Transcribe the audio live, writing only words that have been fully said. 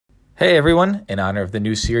Hey everyone, in honor of the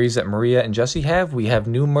new series that Maria and Jesse have, we have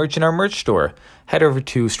new merch in our merch store. Head over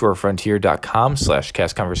to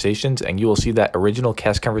storefrontier.com/castconversations and you will see that original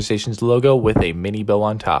Cast Conversations logo with a mini bow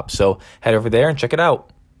on top. So head over there and check it out.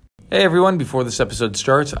 Hey everyone, before this episode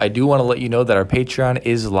starts, I do want to let you know that our Patreon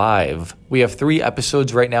is live. We have 3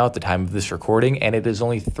 episodes right now at the time of this recording, and it is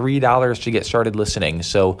only $3 to get started listening.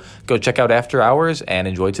 So go check out After Hours and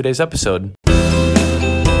enjoy today's episode.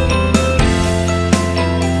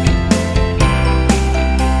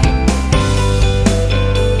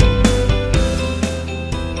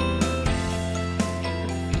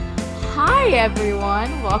 Hi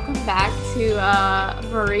everyone, welcome back to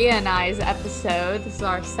Maria and I's episode. This is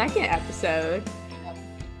our second episode.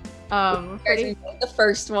 The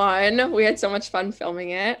first one. We had so much fun filming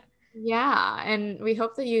it. Yeah, and we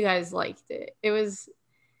hope that you guys liked it. It's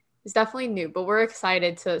definitely new, but we're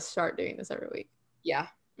excited to start doing this every week. Yeah.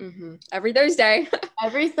 Every Thursday.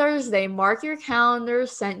 Every Thursday, mark your calendar,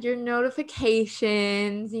 send your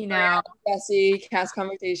notifications, Jesse, Cast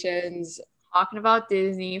Conversations. Talking about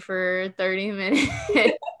Disney for 30 minutes.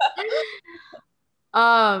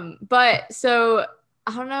 But so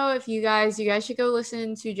I don't know if you guys should go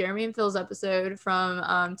listen to Jeremy and Phil's episode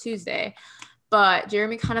from Tuesday. But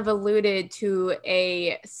Jeremy kind of alluded to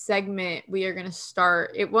a segment we are going to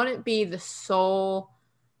start. It wouldn't be the sole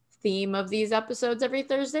theme of these episodes every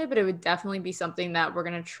Thursday, but it would definitely be something that we're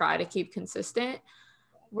going to try to keep consistent.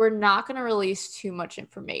 We're not going to release too much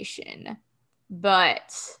information,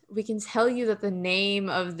 but we can tell you that the name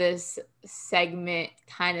of this segment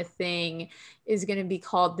kind of thing is going to be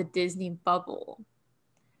called the Disney Bubble.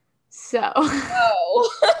 So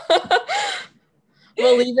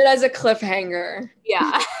we'll leave it as a cliffhanger.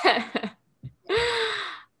 Yeah.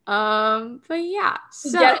 But yeah.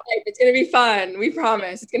 So it's going to be fun. We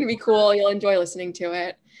promise. It's going to be cool. You'll enjoy listening to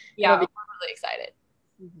it. Yeah, we're really excited.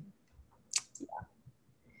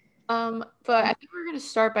 But I think we're going to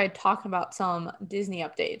start by talking about some Disney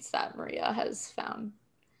updates that Maria has found.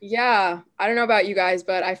 Yeah, I don't know about you guys,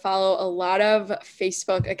 but I follow a lot of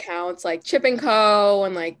Facebook accounts like Chip and Co.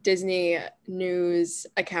 and like Disney news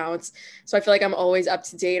accounts. So I feel like I'm always up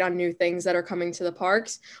to date on new things that are coming to the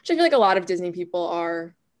parks, which I feel like a lot of Disney people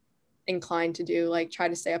are inclined to do, like try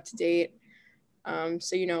to stay up to date.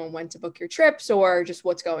 So you know when to book your trips or just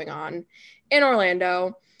what's going on in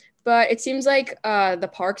Orlando. But it seems like the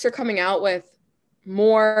parks are coming out with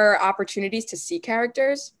more opportunities to see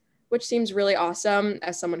characters, which seems really awesome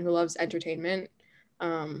as someone who loves entertainment.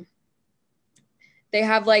 They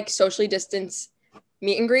have like socially distanced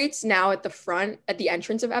meet and greets now at the front, at the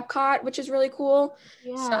entrance of Epcot, which is really cool.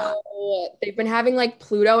 Yeah. So they've been having like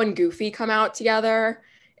Pluto and Goofy come out together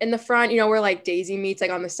in the front, where like Daisy meets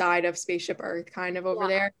like on the side of Spaceship Earth kind of over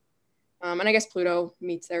there. And I guess Pluto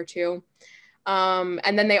meets there too.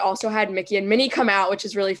 And then they also had Mickey and Minnie come out, which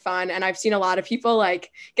is really fun. And I've seen a lot of people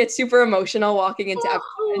like get super emotional walking into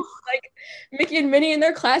Epcot. Like Mickey and Minnie in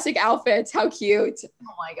their classic outfits. How cute.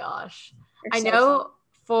 Oh my gosh. They're I so know fun.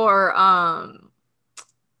 for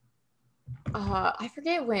I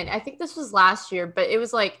forget when. I think this was last year, but it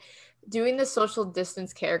was like doing the social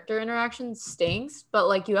distance character interaction stinks, but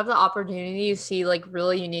like you have the opportunity to see like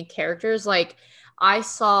really unique characters. Like I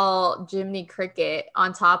saw Jiminy Cricket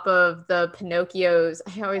on top of the Pinocchio's.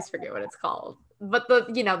 I always forget what it's called, but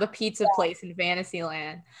the pizza place in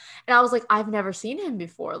Fantasyland. And I was like, I've never seen him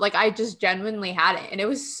before. Like I just genuinely hadn't. And it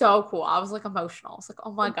was so cool. I was like emotional. I was like,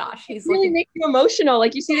 oh my gosh. It really makes you emotional.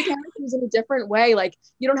 Like you see the characters in a different way. Like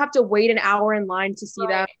you don't have to wait an hour in line to see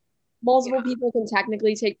them. Multiple people can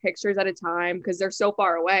technically take pictures at a time because they're so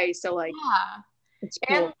far away. So like, it's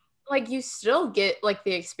cool. And like you still get like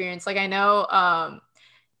the experience. Like I know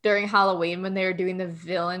during Halloween when they were doing the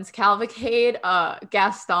villains cavalcade,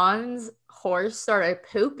 Gaston's horse started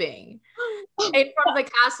pooping in front of the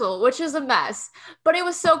castle, which is a mess. But it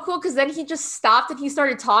was so cool because then he just stopped and he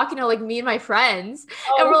started talking to like me and my friends.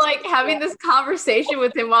 And we're like having this conversation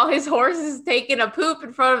with him while his horse is taking a poop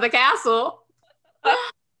in front of the castle.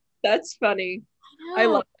 That's funny. I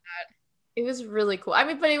love that. It was really cool. I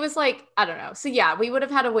mean, but it was like, I don't know. So yeah, we would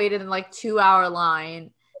have had to wait in like 2-hour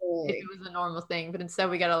line if it was a normal thing, but instead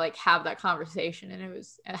we got to like have that conversation and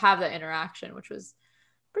have that interaction, which was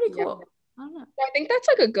pretty cool. Yeah. I don't know. I think that's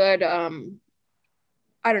like a good, a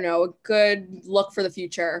good look for the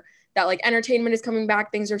future that like entertainment is coming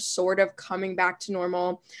back. Things are sort of coming back to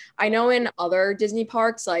normal. I know in other Disney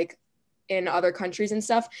parks, like in other countries and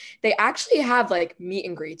stuff, they actually have like meet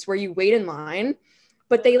and greets where you wait in line,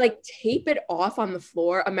 but they like tape it off on the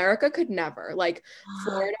floor. America could never. Like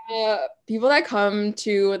Florida, people that come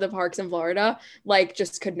to the parks in Florida, like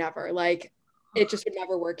just could never. Like it just would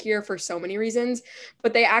never work here for so many reasons.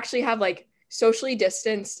 But they actually have like socially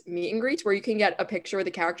distanced meet and greets where you can get a picture of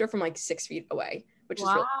the character from like 6 feet away, which is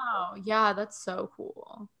really Wow. Yeah, that's so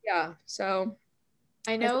cool. yeah. So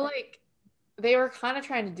I know like they were kind of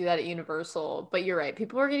trying to do that at Universal, but you're right.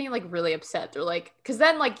 People were getting like really upset. They're like, because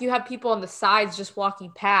then like you have people on the sides just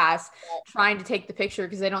walking past trying to take the picture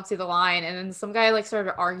because they don't see the line. And then some guy like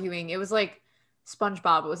started arguing. It was like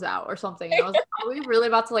SpongeBob was out or something. And I was like, are we really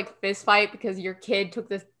about to like fist fight because your kid took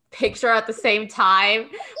this picture at the same time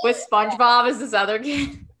with SpongeBob as this other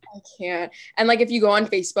kid? I can't. And like if you go on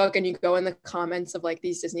Facebook and you go in the comments of like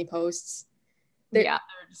these Disney posts, Yeah,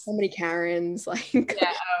 there's so many Karens like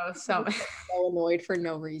yeah, oh, so so annoyed for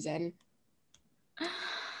no reason. But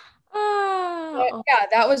oh. yeah,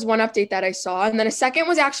 that was one update that I saw. And then a second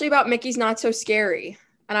was actually about Mickey's Not So Scary.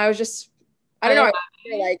 And I was just, I don't know, I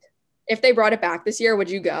feel like if they brought it back this year, would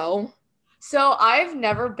you go? So I've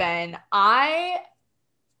never been. I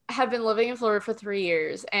have been living in Florida for 3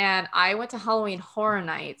 years, and I went to Halloween Horror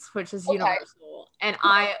Nights, which is Universal, and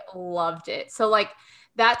I loved it. So like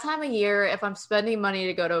that time of year, if I'm spending money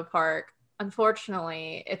to go to a park,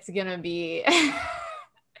 unfortunately, it's gonna be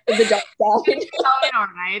The dark side. Halloween Horror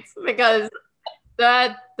Nights because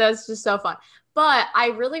that's just so fun. But I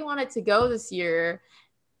really wanted to go this year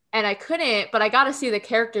and I couldn't, but I got to see the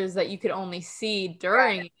characters that you could only see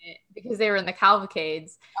during it because they were in the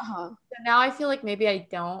cavalcades. Uh-huh. So now I feel like maybe I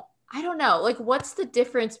don't know. Like, what's the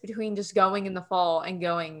difference between just going in the fall and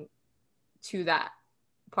going to that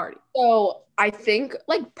party? So I think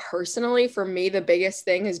like personally for me, the biggest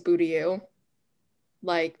thing is Boo-to-You.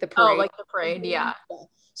 Like the parade. Oh, like the parade, yeah.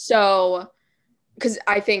 So, because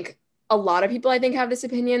I think a lot of people I think have this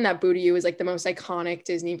opinion that Boo-to-You is like the most iconic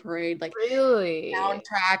Disney parade. Like Really?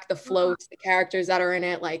 soundtrack, the floats, the characters that are in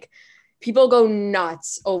it, like people go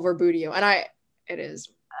nuts over Boo-to-You. And it is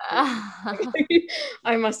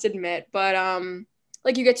I must admit. But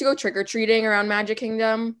like you get to go trick-or-treating around Magic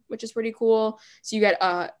Kingdom, which is pretty cool. So you get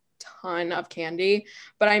a ton of candy.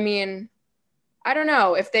 But I mean, I don't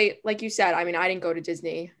know if they, like you said, I mean, I didn't go to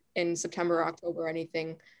Disney in September or October or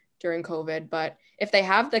anything during COVID, but if they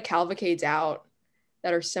have the cavalcades out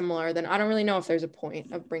that are similar, then I don't really know if there's a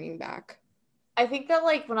point of bringing back. I think that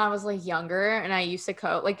like when I was like younger and I used to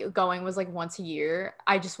go like going was like once a year,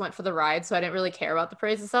 I just went for the ride, so I didn't really care about the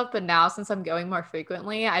parades and stuff. But now since I'm going more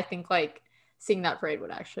frequently, I think like seeing that parade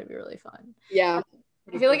would actually be really fun. Yeah.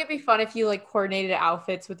 I feel like it'd be fun if you like coordinated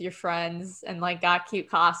outfits with your friends and like got cute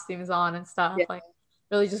costumes on and stuff. Yeah. Like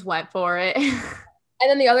really just went for it. And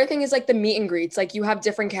then the other thing is like the meet and greets. Like you have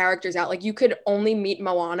different characters out. Like you could only meet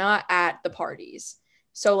Moana at the parties.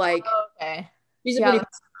 So like Okay. she's Yeah,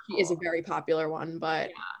 she is a very popular one, but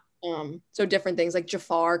so different things like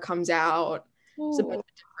Jafar comes out. It's a bunch of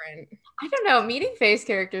different. I don't know. Meeting face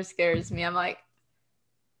characters scares me. I'm like,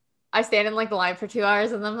 I stand in like the line for 2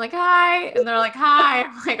 hours and I'm like, hi. And they're like, hi.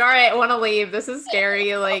 I'm like, all right, I want to leave. This is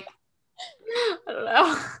scary. Like, I don't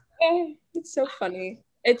know. It's so funny.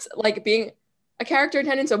 It's like being a character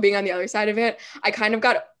attendant, so being on the other side of it, I kind of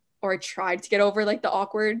got, or I tried to get over like the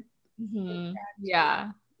awkward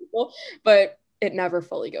Yeah. people, but it never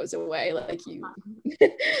fully goes away. Like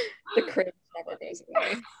the cringe never goes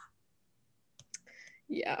away.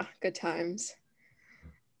 Yeah, good times.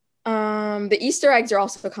 The Easter eggs are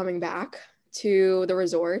also coming back to the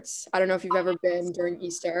resorts. I don't know if you've ever been during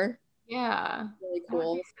Easter. Yeah. Really That would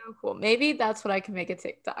cool. be so cool. Maybe that's what I can make a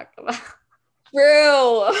TikTok about.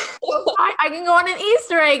 True. I can go on an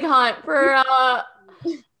Easter egg hunt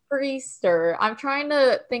for Easter. I'm trying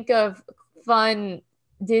to think of fun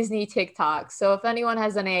Disney TikToks. So if anyone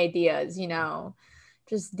has any ideas,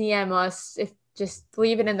 just DM us. If just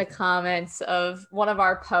leave it in the comments of one of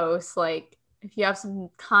our posts, like if you have some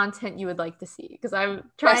content you would like to see, because I'm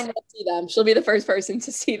trying to see them. She'll be the first person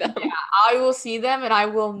to see them. Yeah, I will see them and I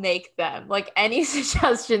will make them. Like any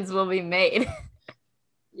suggestions will be made.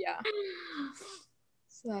 Yeah.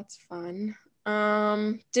 So that's fun.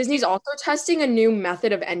 Disney's also testing a new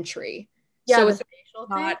method of entry. Yeah, so the it's facial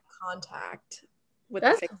not thing. contact with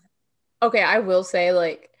That's the face. okay. I will say,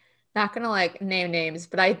 like, not gonna like name names,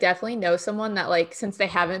 but I definitely know someone that like since they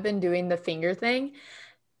haven't been doing the finger thing,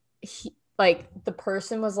 like the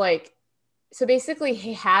person was like, so basically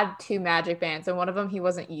he had two magic bands and one of them he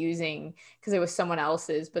wasn't using because it was someone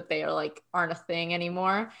else's, but they are like aren't a thing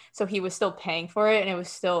anymore. So he was still paying for it and it was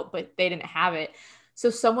still, but they didn't have it. So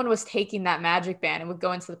someone was taking that magic band and would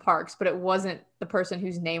go into the parks, but it wasn't the person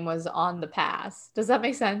whose name was on the pass. Does that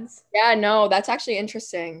make sense? Yeah, no, that's actually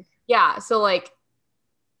interesting. Yeah. So like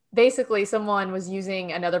basically someone was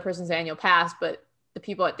using another person's annual pass, but the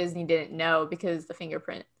people at Disney didn't know because the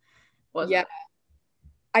fingerprint wasn't. Yeah.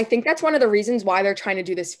 I think that's one of the reasons why they're trying to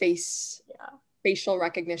do this Yeah. facial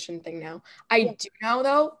recognition thing now. I Yeah. do know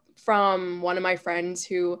though from one of my friends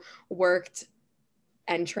who worked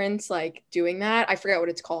entrance, like doing that. I forget what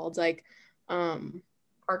it's called, like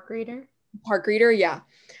Park reader. park reader, yeah.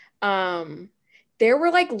 There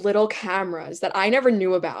were like little cameras that I never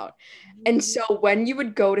knew about. And so when you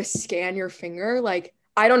would go to scan your finger, like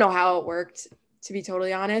I don't know how it worked, to be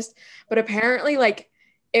totally honest, but apparently like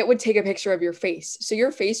it would take a picture of your face. So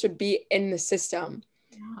your face would be in the system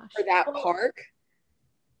Gosh. for that park.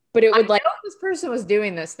 But it would I like, know this person was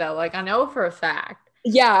doing this though. Like I know for a fact.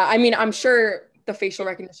 yeah, I mean, I'm sure the facial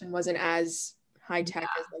recognition wasn't as high tech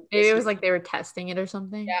as like Maybe this. it was like they were testing it or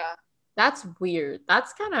something. Yeah, That's weird.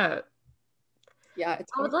 That's kind of. yeah,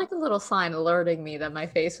 it's I would like a little sign alerting me that my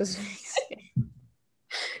face was being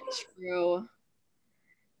true.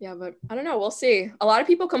 Yeah, but I don't know. We'll see. A lot of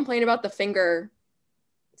people complain about the finger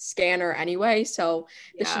scanner anyway, so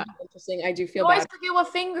this Yeah. should be interesting. I do feel I always bad. forget what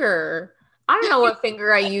finger. I don't know what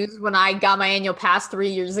finger I used when I got my annual pass 3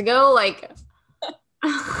 years ago. Like,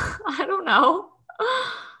 I don't know.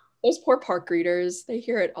 Those poor park greeters, they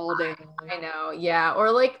hear it all day. I know. Yeah.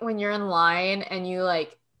 Or like when you're in line and you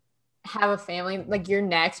like have a family, like you're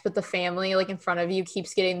next, but the family like in front of you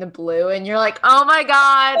keeps getting the blue, and you're like, oh my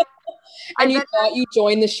God. And you thought you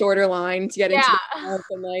joined the shorter line to get into the Yeah. park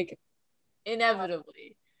and like,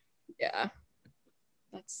 Inevitably. yeah,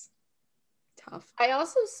 that's tough. I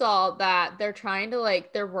also saw that they're trying to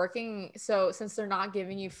like they're working, so since they're not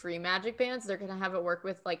giving you free magic bands, they're gonna have it work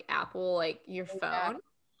with like Apple, like your phone, Yeah.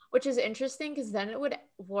 which is interesting because then it would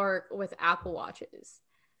work with Apple Watches.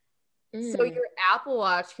 So Mm. your Apple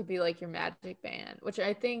Watch could be like your magic band, which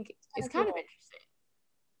I think is kind of cool. interesting.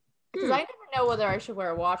 Because Hmm. I never know whether I should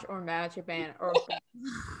wear a watch or magic band or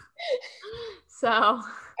so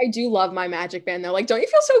I do love my magic band though. Like, don't you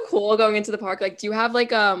feel so cool going into the park? Like, do you have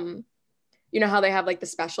like you know how they have like the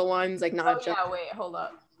special ones, like not oh just yeah, wait, hold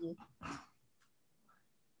up.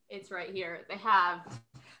 It's right here. They have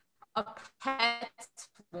a pet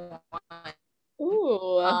one.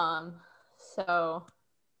 ooh. So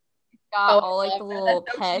it's got Oh, all I like the love that. little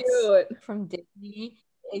That's so pets cute. from Disney.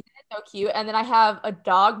 Isn't it so cute? And then I have a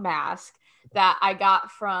dog mask that I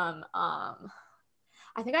got from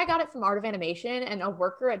I think I got it from Art of Animation, and a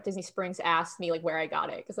worker at Disney Springs asked me like where I got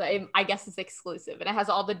it because I guess it's exclusive and it has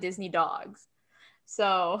all the Disney dogs.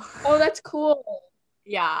 So Oh, that's cool.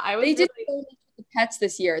 yeah, I was They did really, so much with the pets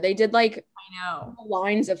this year. They did like I know.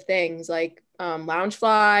 lines of things like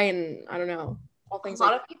Loungefly and I don't know, all A things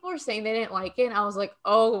lot like of people were saying they didn't like it, and I was like,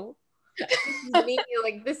 oh, this is me.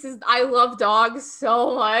 Like this is I love dogs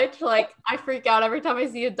so much. Like I freak out every time I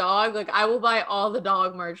see a dog. Like I will buy all the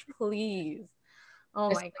dog merch, please. Oh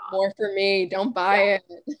it's my like, God. more for me. Don't buy it.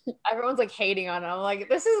 Everyone's like hating on it. I'm like,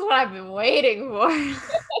 this is what I've been waiting for.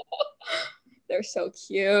 They're so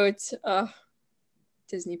cute.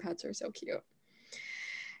 Disney pets are so cute.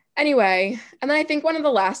 Anyway, and then I think one of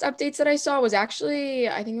the last updates that I saw was actually,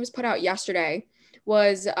 I think it was put out yesterday,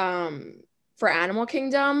 was for Animal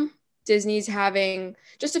Kingdom. Disney's having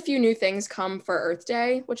just a few new things come for Earth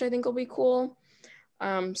Day, which I think will be cool.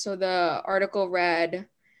 So the article read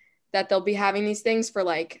that they'll be having these things for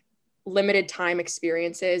like limited time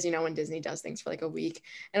experiences, you know, when Disney does things for like a week.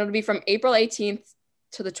 And it'll be from April 18th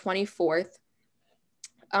to the 24th.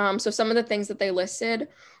 So some of the things that they listed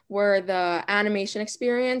were the animation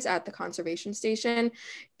experience at the conservation station.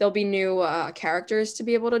 There'll be new characters to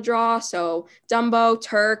be able to draw. So Dumbo,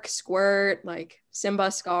 Turk, Squirt, like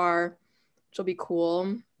Simba, Scar, which will be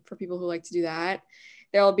cool for people who like to do that.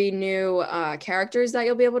 There'll be new characters that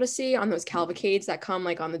you'll be able to see on those cavalcades that come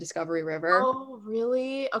like on the Discovery River. Oh,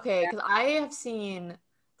 really? Okay, because I have seen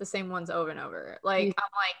the same ones over and over. Like, I'm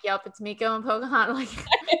like, yep, it's Miko and Pocahontas. Like,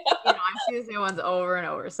 I see the same ones over and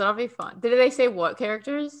over. So that'll be fun. Did they say what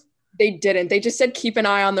characters? They didn't. They just said keep an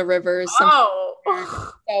eye on the rivers. Oh.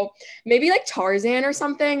 So maybe like Tarzan or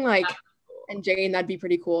something, like, and Jane, that'd be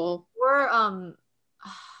pretty cool. Or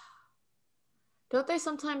don't they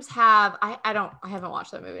sometimes have I haven't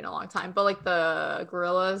watched that movie in a long time, but like the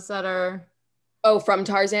gorillas that are Oh, from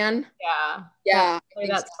Tarzan? yeah. Yeah. Play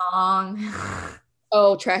that song.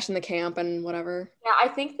 Oh, Trash in the Camp and whatever. Yeah, I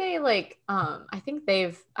think they like I think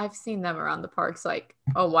I've seen them around the parks like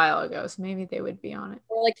a while ago, so maybe they would be on it.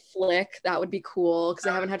 Or like Flick, that would be cool because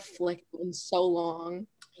I haven't had Flick in so long.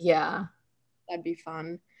 Yeah. That'd be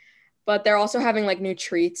fun. But they're also having like new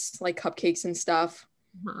treats, like cupcakes and stuff,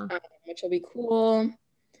 which will be cool.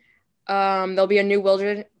 There'll be a new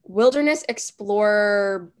Wilderness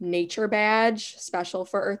Explorer Nature Badge special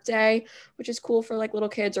for Earth Day, which is cool for like little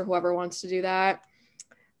kids or whoever wants to do that.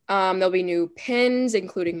 There'll be new pins,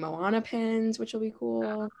 including Moana pins, which will be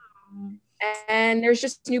cool. And there's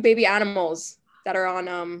just new baby animals that are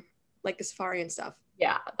on like the safari and stuff.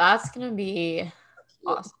 Yeah, that's gonna be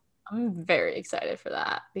awesome. I'm very excited for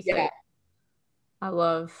that because I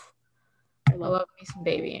love me some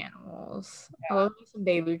baby animals. I love me some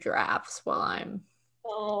baby giraffes while I'm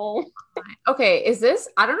okay.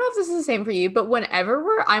 I don't know if this is the same for you, but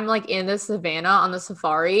whenever I'm like in the savannah on the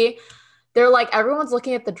safari, they're like everyone's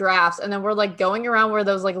looking at the giraffes, and then we're like going around where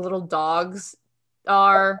those like little dogs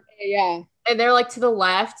are. Yeah. And they're like to the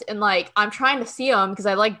left, and like I'm trying to see them because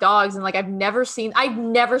I like dogs, and like I've never seen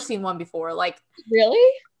one before. Like,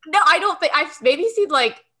 really? No, I don't think I've maybe seen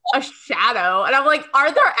like a shadow, and I'm like,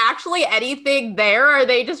 are there actually anything there? Or are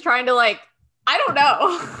they just trying to like, I don't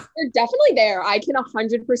know. They're definitely there. I can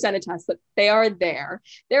 100% attest that they are there.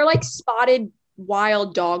 They're like spotted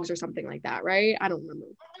wild dogs or something like that, right? I don't remember.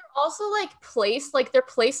 They're also they're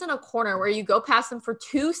placed in a corner where you go past them for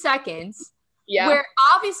 2 seconds. Yeah. Where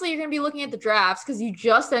obviously you're going to be looking at the giraffes because you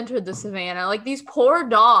just entered the savannah. Like these poor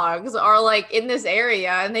dogs are like in this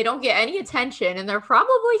area and they don't get any attention and they're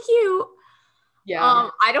probably cute. Yeah.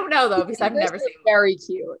 I don't know though because I've never seen them. Very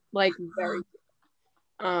cute. Like very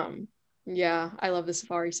cute. Yeah, I love the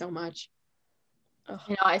safari so much. Ugh.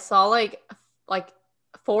 You know, I saw like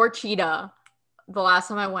 4 cheetah the last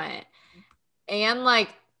time I went and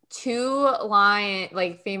like 2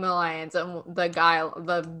 female lions and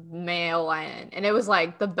the male lion, and it was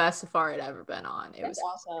like the best safari I'd ever been on. It was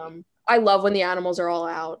awesome. I love when the animals are all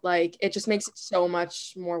out. Like it just makes it so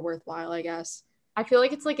much more worthwhile, I guess. I feel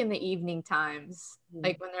like it's like in the evening times,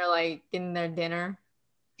 like when they're like getting their dinner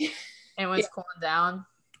and when it's cooling down.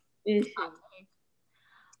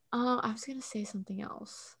 I was gonna say something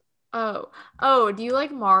else. Do you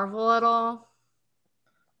like Marvel at all?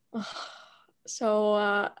 So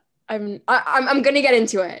I'm gonna get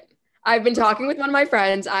into it. I've been talking with one of my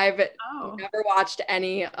friends. I've never watched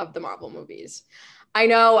any of the Marvel movies. I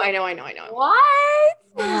know. What?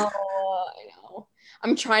 I know.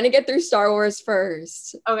 I'm trying to get through Star Wars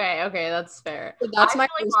first. Okay, that's fair. So that's I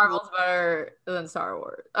feel like Marvel's better than Star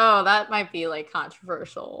Wars. Oh, that might be like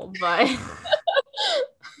controversial, but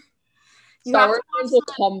Star Wars will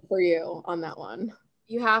come for you on that one.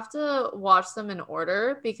 You have to watch them in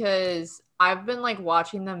order because I've been like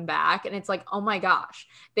watching them back and it's like, oh my gosh,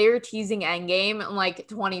 they were teasing Endgame in like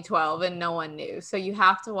 2012 and no one knew. So you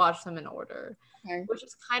have to watch them in order, which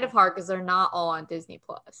is kind of hard because they're not all on Disney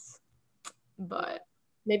Plus. But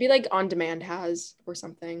maybe like On Demand has or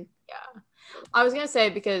something. Yeah. I was going to say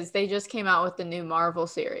because they just came out with the new Marvel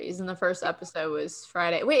series and the first episode was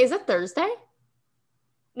Friday. Wait, is it Thursday?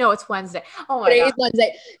 No, it's Wednesday. Oh my God. Today's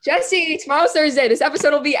Wednesday. Jesse, tomorrow's Thursday. This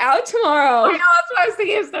episode will be out tomorrow. I know, that's what I was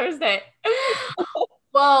thinking. It's Thursday.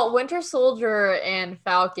 Well, Winter Soldier and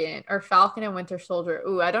Falcon, or Falcon and Winter Soldier.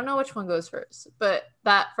 Ooh, I don't know which one goes first, but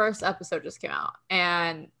that first episode just came out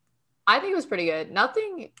and I think it was pretty good.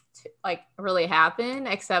 Nothing really happened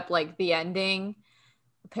except like the ending.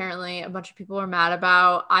 Apparently a bunch of people are mad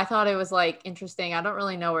about. I thought it was like interesting. I don't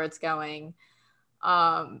really know where it's going.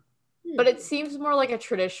 But it seems more like a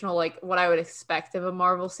traditional, like what I would expect of a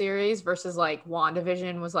Marvel series versus like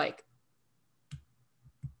WandaVision was like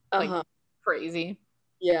crazy.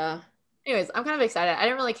 Yeah. Anyways, I'm kind of excited. I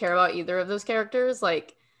didn't really care about either of those characters.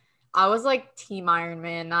 Like I was like Team Iron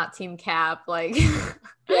Man, not Team Cap. Like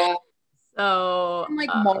yeah. So like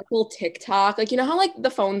Marvel TikTok, like you know how like the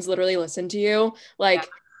phones literally listen to you, like. Yeah.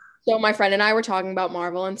 So my friend and I were talking about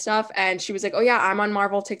Marvel and stuff, and she was like, oh yeah, I'm on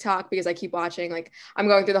Marvel TikTok because I keep watching, like I'm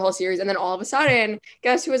going through the whole series. And then all of a sudden,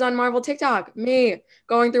 guess who was on Marvel TikTok? Me,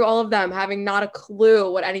 going through all of them, having not a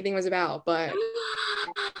clue what anything was about, but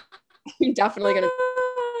I'm definitely gonna.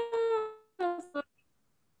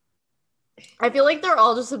 I feel like they're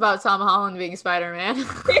all just about Tom Holland being Spider-Man.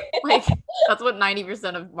 Like that's what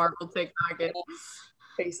 90% of Marvel TikTok is.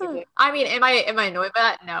 Basically. I mean, am I annoyed by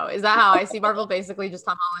that? No. Is that how I see Marvel? Basically just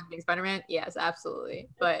Tom Holland being Spider-Man? Yes, absolutely.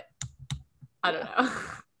 But I don't know.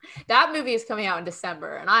 That movie is coming out in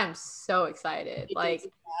December and I'm so excited. Like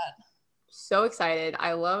so excited.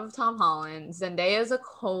 I love Tom Holland. Zendaya is a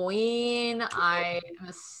queen. I am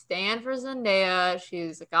a stan for Zendaya.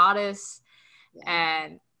 She's a goddess.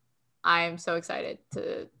 And I'm so excited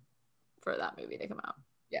for that movie to come out.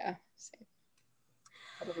 Yeah. Same.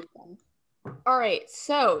 That'll be fun. All right.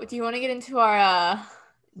 So, do you want to get into our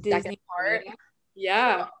Disney part?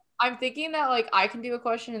 Yeah. So, I'm thinking that like I can do a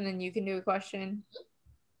question and then you can do a question.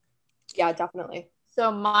 Yeah, definitely.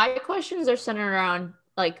 So, my questions are centered around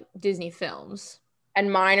like Disney films.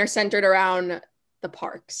 And mine are centered around the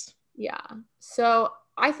parks. Yeah. So,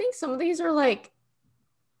 I think some of these are like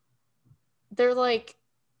they're like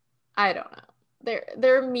I don't know.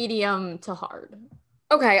 They're medium to hard.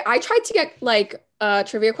 Okay, I tried to get like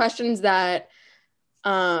trivia questions that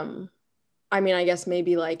I mean, I guess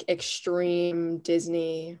maybe like extreme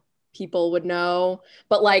Disney people would know,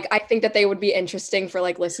 but like I think that they would be interesting for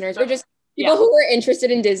like listeners or just people who are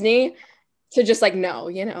interested in Disney to just like know,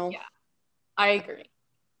 you know. Yeah, I agree.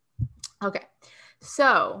 Okay.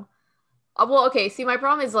 So, well, okay, see, my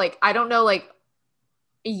problem is like I don't know like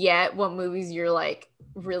yet what movies you're like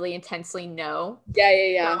really intensely know.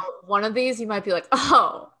 Yeah. So one of these you might be like,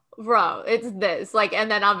 "Oh, bro, it's this." Like,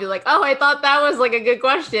 and then I'll be like, "Oh, I thought that was like a good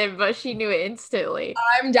question, but she knew it instantly."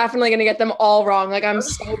 I'm definitely gonna get them all wrong. Like I'm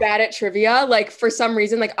so bad at trivia. Like for some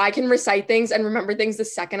reason, like I can recite things and remember things the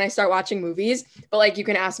second I start watching movies. But like you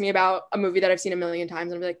can ask me about a movie that I've seen a million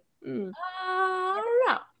times and I'll be like, I don't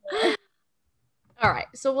know. All right,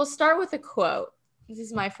 so we'll start with a quote. This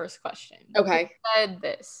is my first question. Okay. It said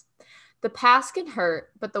this: "The past can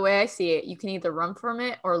hurt, but the way I see it, you can either run from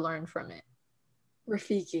it or learn from it."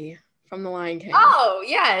 Rafiki from The Lion King. Oh,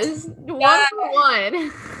 yes. One for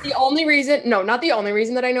one. The only reason, no, not the only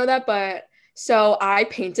reason that I know that, but so I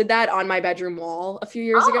painted that on my bedroom wall a few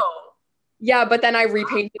years ago. Yeah, but then I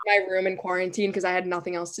repainted my room in quarantine because I had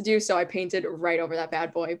nothing else to do. So I painted right over that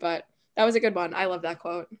bad boy. But that was a good one. I love that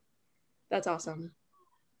quote. That's awesome.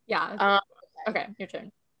 Yeah. Okay, your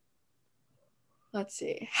turn. Let's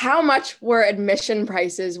see. How much were admission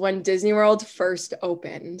prices when Disney World first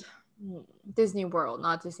opened? Disney World,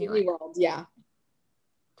 not Disneyland. Disney World, yeah.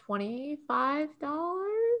 $25?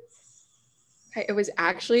 Okay, it was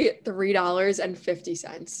actually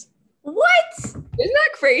 $3.50. What? Isn't that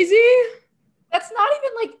crazy? That's not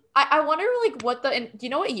even like I wonder like what do you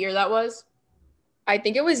know what year that was? I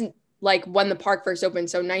think it was like when the park first opened,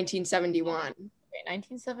 so 1971. Okay,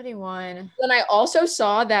 1971. Then I also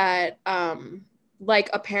saw that like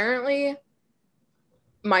apparently,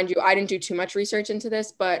 mind you, I didn't do too much research into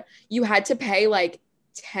this, but you had to pay like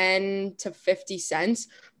 10 to 50 cents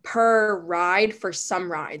per ride for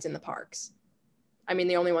some rides in the parks. I mean,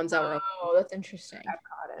 the only ones that were open. Oh, that's interesting.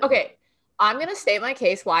 Okay, I'm gonna state my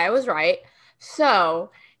case why I was right.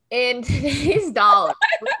 So, in today's dollar,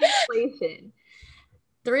 with inflation,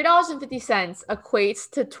 $3.50 equates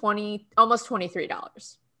to almost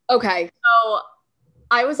 $23. Okay. So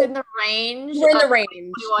I was in the range. We're in the range.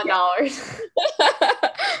 $21.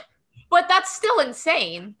 But that's still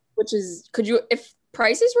insane. Which is, if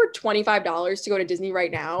prices were $25 to go to Disney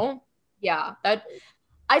right now? Yeah,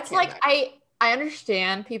 it's like I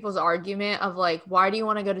understand people's argument of like, why do you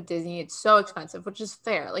want to go to Disney? It's so expensive, which is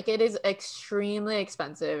fair. Like it is extremely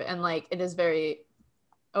expensive and like it is very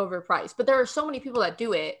overpriced. But there are so many people that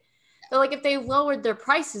do it. That like if they lowered their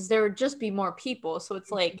prices, there would just be more people. So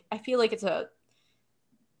it's like I feel like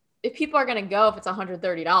if people are gonna go if it's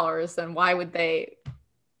 $130, then why would they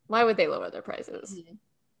lower their prices?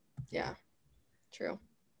 Yeah, true.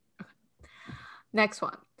 Next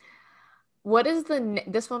one. What is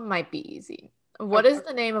this one might be easy. What is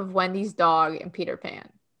the name of Wendy's dog in Peter Pan?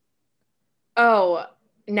 Oh,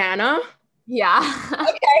 Nana? Yeah.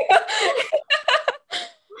 Okay.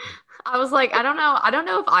 I was like, I don't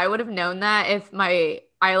know if I would have known that if one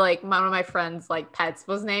of my friends like pets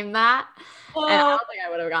was named that. And I don't think I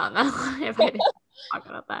would have gotten that if I didn't talk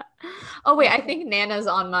about that. Oh wait, I think Nana's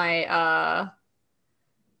on my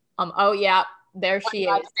oh yeah, there she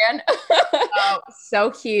is. Oh, so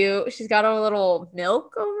cute. She's got a little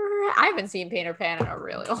milk over her head. I haven't seen Peter Pan in a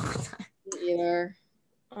really long time. Me either.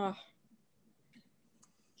 Oh.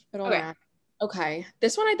 Okay. Okay.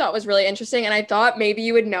 This one I thought was really interesting, and I thought maybe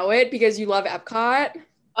you would know it because you love Epcot.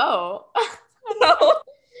 Oh. So,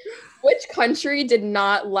 which country did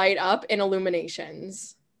not light up in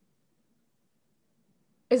illuminations?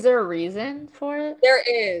 Is there a reason for it? There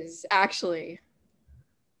is, actually.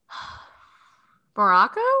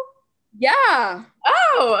 Morocco? Yeah.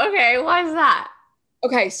 Oh, okay. Why is that?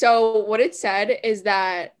 Okay, so what it said is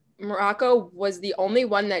that Morocco was the only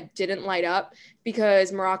one that didn't light up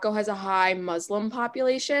because Morocco has a high Muslim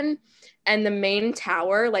population, and the main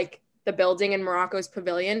tower, like the building in Morocco's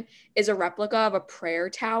pavilion, is a replica of a prayer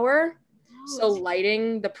tower. Oh, so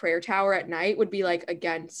lighting the prayer tower at night would be like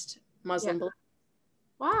against Muslim belief.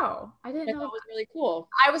 Wow, I didn't know. That was really cool.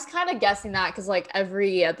 I was kind of guessing that because like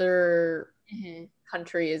every other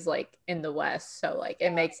country is like in the West, so like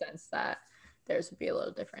it makes sense that theirs would be a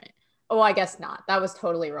little different. Oh, I guess not. That was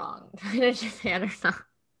totally wrong. China, Japan, or not?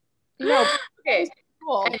 No. Okay.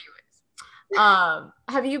 Cool. Anyways,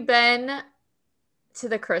 have you been to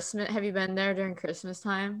the Christmas? Have you been there during Christmas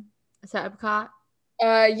time? Is that Epcot?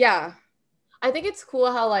 Yeah. I think it's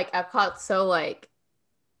cool how like Epcot's so like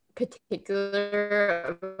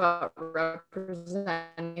particular about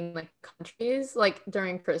representing like countries like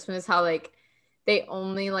during Christmas, how like they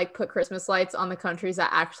only like put Christmas lights on the countries that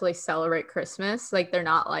actually celebrate Christmas. Like they're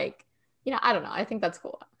not like, I don't know. I think that's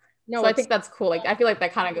cool. No, So I think that's cool. Like I feel like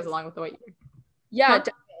that kind of goes along with the way you. yeah, Huh?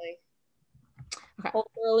 definitely. Okay.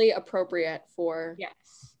 Culturally appropriate for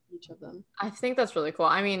Yes. each of them. I think that's really cool.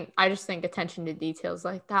 I mean, I just think attention to details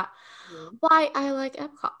like that. Mhm. Why I like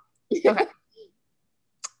Epcot. Okay.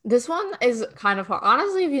 This one is kind of hard.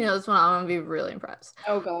 Honestly, if you know this one, I'm gonna be really impressed.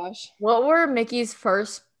 Oh gosh. What were Mickey's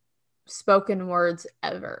first spoken words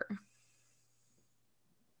ever?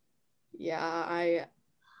 Yeah, I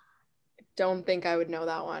don't think I would know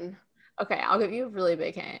that one. Okay, I'll give you a really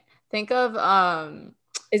big hint. Think of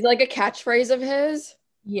Is it like a catchphrase of his?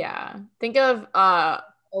 yeah. Think of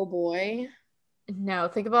Oh boy. no,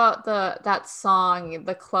 think about that song,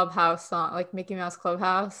 the Clubhouse song, like Mickey Mouse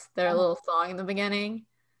Clubhouse, their little song in the beginning.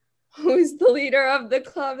 Who's the leader of the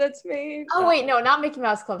club that's made? Oh wait, no, not Mickey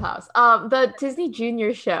Mouse Clubhouse. The Disney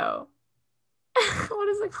Junior show. What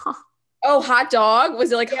is it called? Oh, hot dog?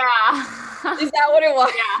 Was it like Yeah. Is that what it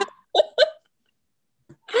was? Yeah.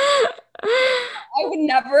 I would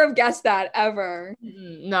never have guessed that ever.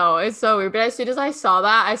 No, it's so weird. But as soon as I saw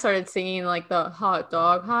that, I started singing like the hot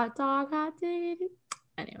dog, hot dog, hot diggity.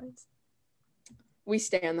 Anyways, We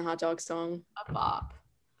stand the hot dog song. a bop.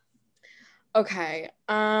 Okay.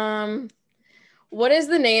 What is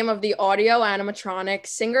the name of the audio animatronic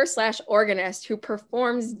singer/organist who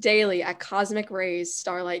performs daily at Cosmic Rays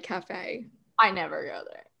Starlight Cafe? I never go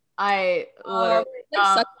there. I Oh, literally, like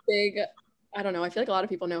such a big, I don't know. I feel like a lot of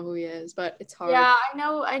people know who he is, but it's hard. yeah, I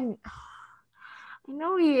know. I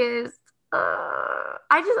know he is. Very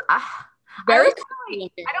I cool looking.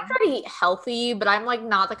 don't try to eat healthy, but I'm like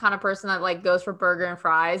not the kind of person that like goes for burger and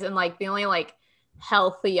fries, and like the only like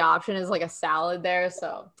healthy option is like a salad there.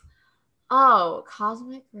 So, oh,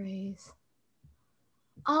 Cosmic Rays.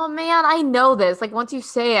 Oh man, I know this. Like once you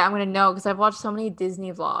say it, I'm gonna know because I've watched so many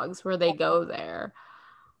Disney vlogs where they go there.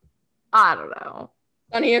 I don't know.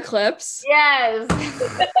 Sunny Eclipse. Yes.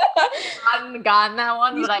 I hadn't gotten that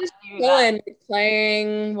one, He's but I just knew that. chilling,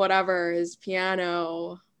 playing whatever, his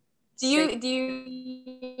piano. Do you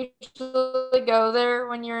usually go there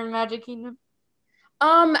when you're in Magic Kingdom?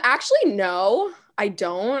 Actually, no, I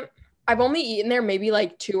don't. I've only eaten there maybe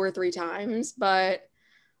like 2 or 3 times, but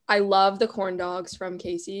I love the corn dogs from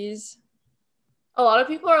Casey's. A lot of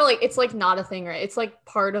people are like, it's like not a thing, right? It's like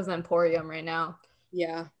part of the Emporium right now,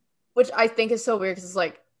 Yeah. which I think is so weird because it's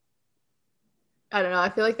like, I don't know. I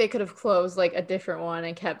feel like they could have closed like a different one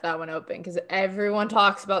and kept that one open because everyone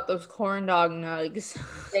talks about those corn dog nugs.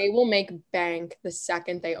 They will make bank the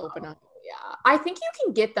second they open up. Yeah. I think you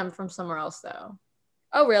can get them from somewhere else though.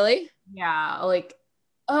 Oh, really? Yeah. Like,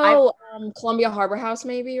 Oh, Columbia Harbor House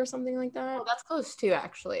maybe or something like that. oh, that's close too,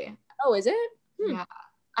 actually. Oh, is it? Yeah.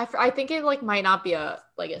 I think it like might not be a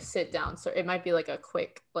like a sit down, so it might be like a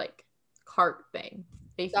quick like cart thing.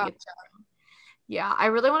 Gotcha. Yeah, I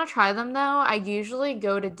really want to try them though. I usually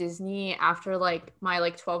go to Disney after like my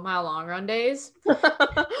like 12-mile long run days. Those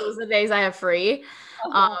are the days I have free.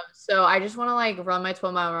 So I just want to like run my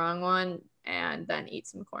 12-mile long one and then eat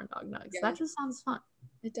some corn dog nugs. Yeah. That just sounds fun.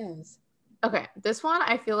 It does. Okay, this one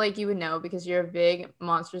I feel like you would know because you're a big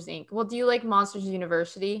Monsters Inc. Well, do you like Monsters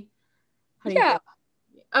University? How do you Yeah. feel?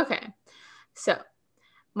 Okay. So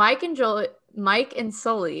Mike and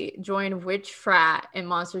Sully join which frat in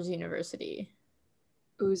Monsters University?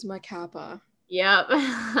 Uzma Kappa. Yep.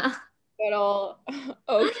 Good old,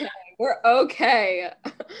 okay. We're okay.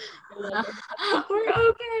 We're okay.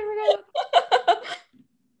 We're good.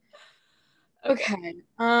 Okay.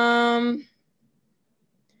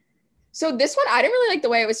 So this one, I didn't really like the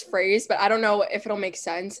way it was phrased, but I don't know if it'll make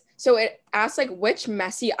sense. So it asks like, which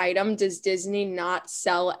messy item does Disney not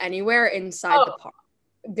sell anywhere inside the park?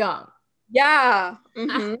 Gum. Yeah.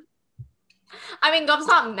 Mhm. I mean, gum's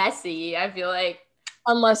not messy. I feel like.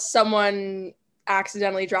 Unless someone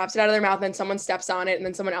accidentally drops it out of their mouth, and then someone steps on it, and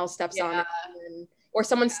then someone else steps on it, and then, or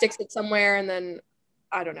someone sticks it somewhere, and then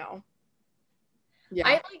I don't know.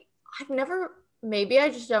 Yeah. I've never. Maybe I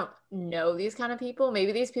just don't know these kind of people.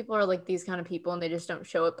 Maybe these people are like these kind of people and they just don't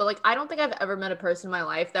show it. But like, I don't think I've ever met a person in my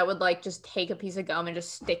life that would like just take a piece of gum and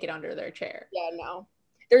just stick it under their chair. Yeah, no.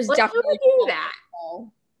 There's Like, definitely who would do that?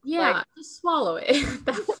 people. Yeah, Like- just swallow it.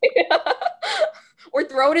 Or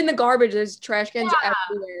throw it in the garbage. There's trash cans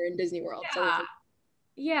everywhere in Disney World. So it's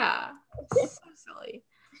Yeah. So silly.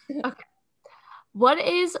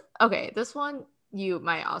 Okay. This one you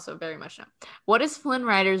might also very much know. What is Flynn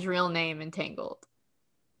Rider's real name in Tangled?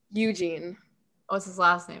 Eugene. What's his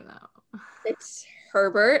last name though? It's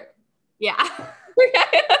Herbert. Yeah.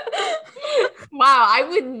 Wow, I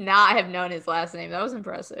would not have known his last name. That was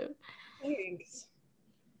impressive. Thanks.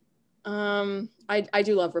 I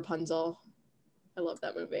do love Rapunzel. I love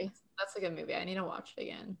that movie. That's a good movie. I need to watch it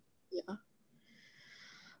again. Yeah.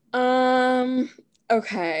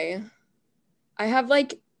 Okay. I have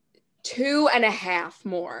like 2.5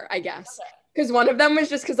 more, I guess. Because one of them was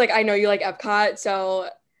just because like I know you like Epcot, so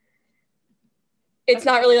it's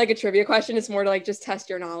not really like a trivia question. It's more to like just test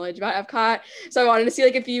your knowledge about Epcot. So I wanted to see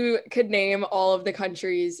like if you could name all of the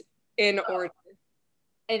countries in order.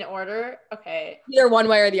 In order? Okay. Either one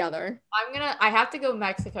way or the other. I have to go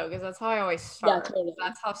Mexico because that's how I always start. Yeah, totally.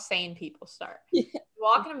 That's how sane people start. Yeah. You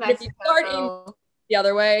walk into If you start Mexico. the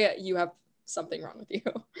other way, you have something wrong with you.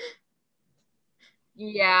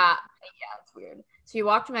 Yeah, it's weird. So you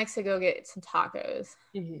walk to Mexico, get some tacos.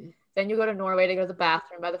 Mm-hmm. Then you go to Norway to go to the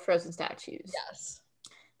bathroom by the frozen statues. Yes.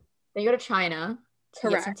 Then you go to China to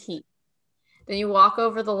get some Correct. tea. Then you walk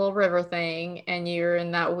over the little river thing, and you're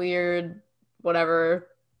in that weird whatever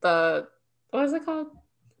what is it called?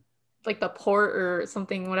 Like the port or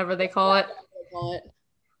something, whatever they call it.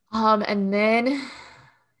 And then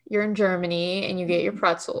you're in Germany and you get your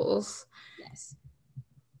pretzels. Yes.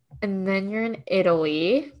 And then you're in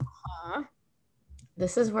Italy. Uh-huh.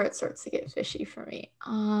 This is where it starts to get fishy for me.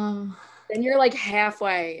 Then you're like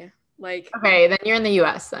halfway. Like Okay, then you're in the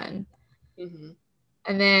US then. Mm-hmm.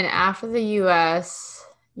 And then after the US,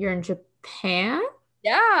 you're in Japan.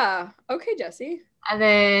 Yeah. Okay, Jesse. And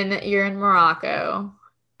then you're in Morocco.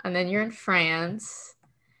 And then you're in France.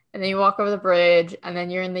 And then you walk over the bridge. And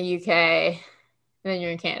then you're in the UK. And then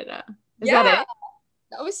you're in Canada. Is that it?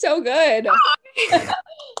 That was so good.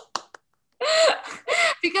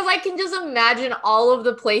 Because I can just imagine all of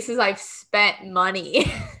the places I've spent money.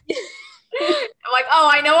 I'm like, oh,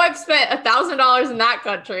 I know I've spent $1,000 in that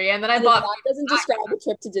country. And then I bought. That doesn't describe a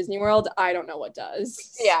trip to Disney World. I don't know what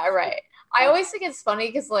does. Yeah, right. I always think it's funny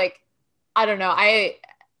because, like, I don't know. I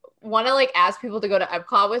want to like ask people to go to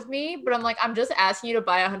Epcot with me, but I'm like, I'm just asking you to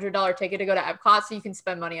buy $100 ticket to go to Epcot so you can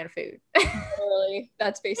spend money on food. Really,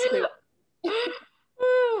 that's basically.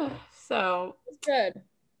 So It's good.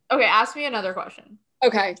 Okay, ask me another question.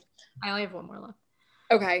 Okay. I only have one more left.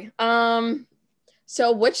 Okay.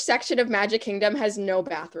 So which section of Magic Kingdom has no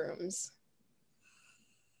bathrooms?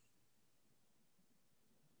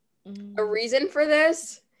 A reason for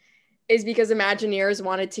this is because Imagineers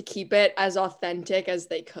wanted to keep it as authentic as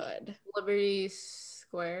they could. Liberty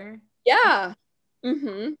Square. Yeah.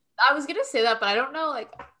 Mm-hmm. I was gonna say that, but I don't know.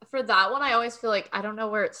 Like for that one, I always feel like I don't know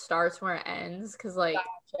where it starts, where it ends, because like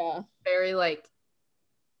very like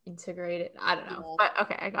integrated. I don't know, but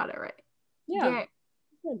okay, I got it right. Yeah.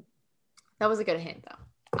 Good. That was a good hint, though.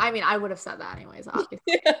 I mean, I would have said that anyways,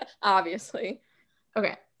 obviously. Obviously.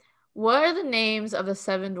 Okay. What are the names of the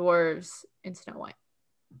 7 dwarves in Snow White?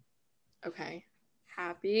 Okay.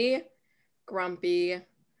 Happy, Grumpy,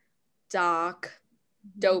 Doc,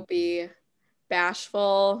 Dopey,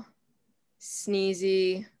 Bashful,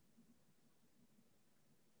 Sneezy.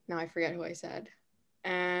 Now I forget who I said.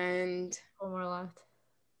 And one more left.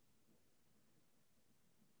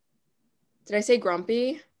 Did I say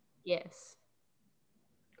Grumpy? Yes.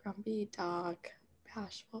 Grumpy, Doc,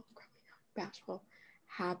 Bashful, Grumpy, Doc, Bashful,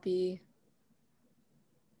 Happy,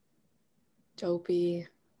 Dopey.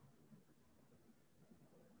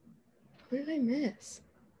 What did I miss?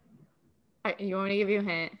 You want me to give you a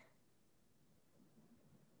hint?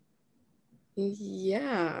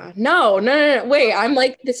 Yeah. No. Wait, I'm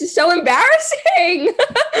like, this is so embarrassing.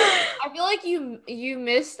 I feel like you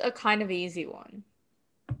missed a kind of easy one.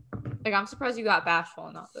 Like, I'm surprised you got Bashful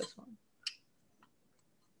and not this one.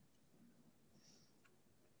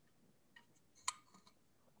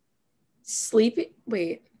 Sleepy.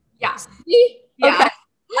 Wait. Yeah. Sleepy? Yeah.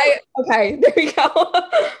 Okay, there we go.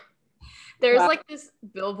 There's like this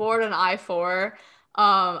billboard on I-4.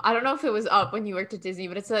 I don't know if it was up when you worked at Disney,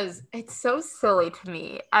 but it says, it's so silly to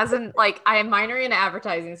me. As in, like, I am minoring in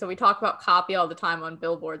advertising, so we talk about copy all the time on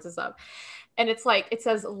billboards and stuff. And it's like, it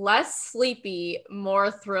says less sleepy,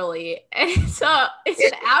 more thrilly. And it's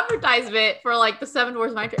an advertisement for like the 7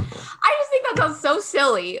 Dwarfs Mine Train. I just think that sounds so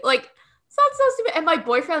silly. Like, sounds so stupid. And my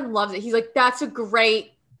boyfriend loves it. He's like, that's a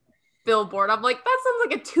great billboard. I'm like, that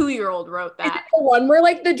sounds like a 2-year-old wrote that. Is it the one where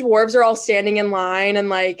like the dwarves are all standing in line and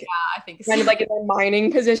like, yeah, I think kind of like in a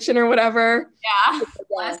mining position or whatever. Yeah.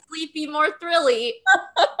 Less sleepy, more thrilly.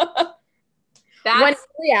 When in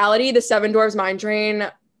reality, the 7 Dwarfs Mine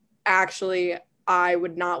Train, actually, I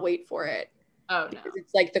would not wait for it. Oh, no. Because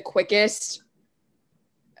it's like the quickest,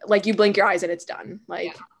 like you blink your eyes and it's done.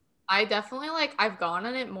 Like, I definitely like I've gone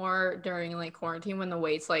on it more during like quarantine when the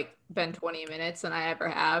wait's like been 20 minutes than I ever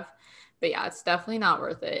have. But yeah, it's definitely not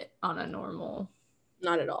worth it on a normal,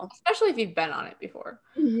 Not at all. especially if you've been on it before.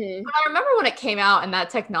 Mhm. But I remember when it came out and that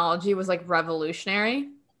technology was like revolutionary.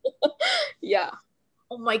 Yeah.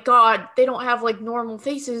 Oh my God, they don't have like normal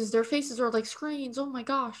faces. Their faces are like screens. Oh my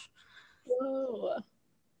gosh. Whoa.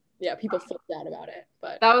 Yeah, people flipped out about it.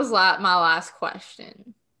 But That was my last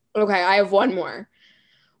question. okay, I have one more.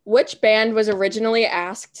 Which band was originally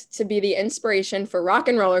asked to be the inspiration for Rock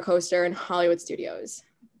and Roller Coaster in Hollywood studios?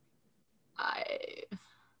 I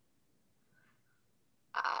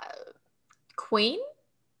uh, Queen?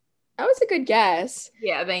 That was a good guess.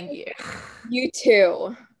 Yeah, thank you.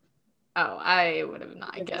 U2. Oh, I would have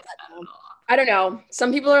not guessed that at all. I don't know.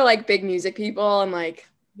 Some people are like big music people and like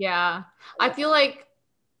Yeah, I feel like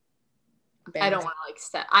I don't bands. want to like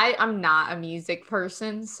step. I'm not a music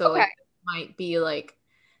person, so Okay. like it might be like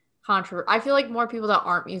controversial. I feel like more people that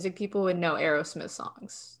aren't music people would know Aerosmith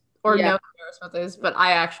songs or Yeah. know who Aerosmith is, but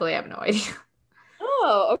I actually have no idea.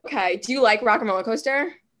 Oh, okay. Do you like Rock and Roller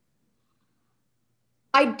Coaster?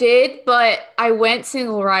 I did, but I went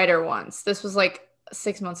single rider once. This was like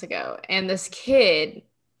 6 months ago, and this kid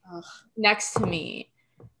Ugh. next to me,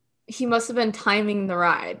 he must have been timing the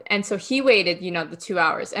ride, and so he waited, the 2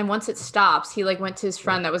 hours. And once it stops, he like went to his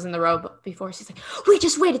friend that was in the row before. He's like, "We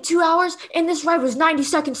just waited 2 hours, and this ride was 90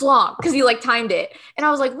 seconds long because he like timed it." And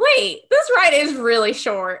I was like, "Wait, this ride is really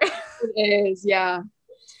short." It is, yeah.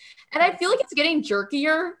 And I feel like it's getting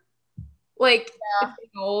jerkier. Like it's getting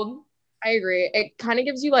old. I agree. It kind of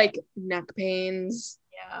gives you like neck pains.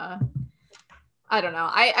 Yeah. I don't know.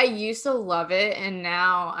 I used to love it, and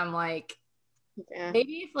now I'm like, Yeah.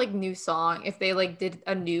 maybe if like new song, if they like did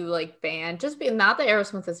a new like band, just be not that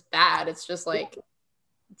Aerosmith is bad. It's just like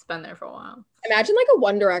it's been there for a while. Imagine like a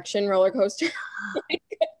One Direction roller coaster.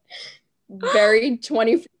 Very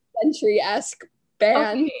 21st century-esque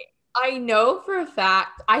band. Okay. I know for a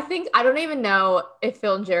fact, I don't even know if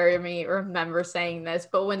Phil and Jeremy remember saying this,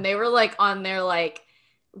 but when they were like on their like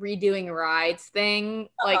redoing rides thing,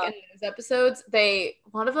 like in those episodes,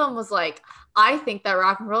 one of them was like, I think that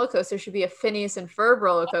Rock and Roller Coaster should be a Phineas and Ferb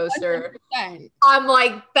roller coaster. 100%. I'm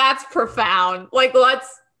like, that's profound. Like, let's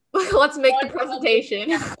make the 100%. presentation.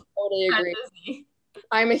 Totally at agree. Disney.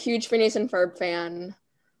 I'm a huge Phineas and Ferb fan.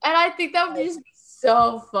 And I think that would just be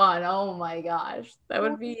so fun. Oh my gosh. That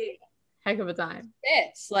would be a heck of a time.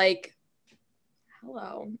 It's like,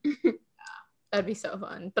 hello. That'd be so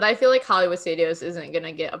fun. But I feel like Hollywood Studios isn't going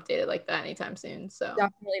to get updated like that anytime soon. So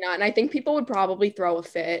Definitely not. And I think people would probably throw a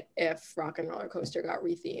fit if Rock and Roller Coaster got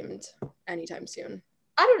rethemed anytime soon.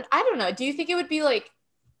 I don't know. Do you think it would be like,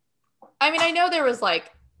 I mean, I know there was like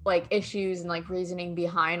issues and like reasoning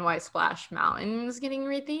behind why Splash Mountain was getting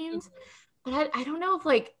rethemed, but I don't know if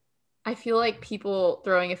like, I feel like people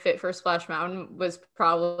throwing a fit for Splash Mountain was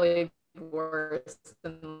probably worse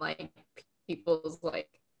than like people's like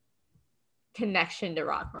connection to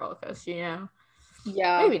Rock and Roller Coaster,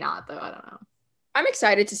 Yeah. Maybe not though. I don't know. I'm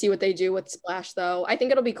excited to see what they do with Splash though. I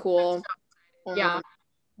think it'll be cool. Yeah. I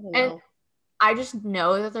don't And know. I just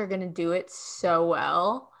know that they're gonna do it so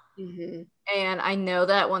well. Mhm. And I know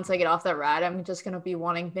that once I get off that ride, I'm just gonna be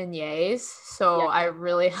wanting beignets. So Yeah. I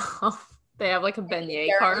really hope they have like a beignet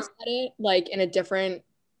Jeremy cart. said it like in a different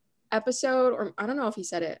episode, or I don't know if he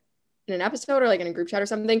said it in an episode or like in a group chat or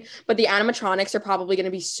something, but the animatronics are probably going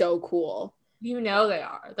to be so cool. They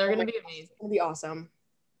are. They're Oh gonna my be gosh, amazing. It'll be awesome.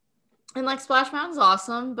 And like Splash Mountain's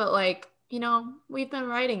awesome, but like, we've been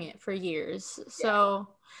writing it for years. So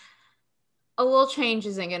a little change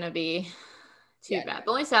isn't gonna be too bad.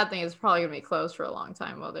 The only sad thing is it's probably gonna be closed for a long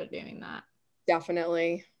time while they're doing that.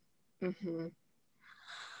 Definitely. Mm-hmm.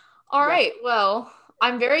 All right. Well,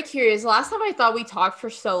 I'm very curious. Last time I thought we talked for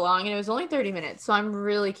so long and it was only 30 minutes. So I'm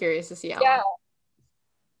really curious to see how long.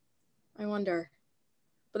 I wonder.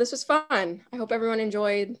 But this was fun. I hope everyone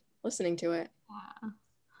enjoyed listening to it. Yeah.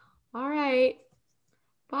 All right.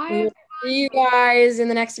 Bye. We will see you guys in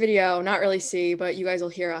the next video. Not really see, but you guys will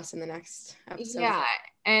hear us in the next episode. Yeah.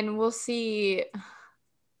 And we'll see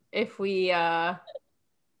if we'll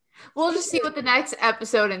just see what the next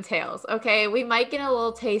episode entails. Okay. We might get a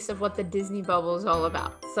little taste of what the Disney bubble is all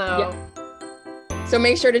about. So So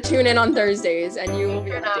make sure to tune in on Thursdays and you will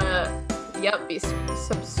be be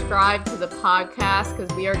subscribed to the podcast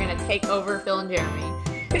because we are going to take over Phil and Jeremy.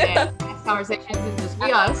 And next conversations is just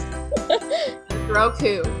be us.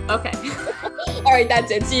 Roku. Okay. All right, that's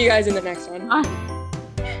it. See you guys in the next one.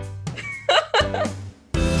 Bye.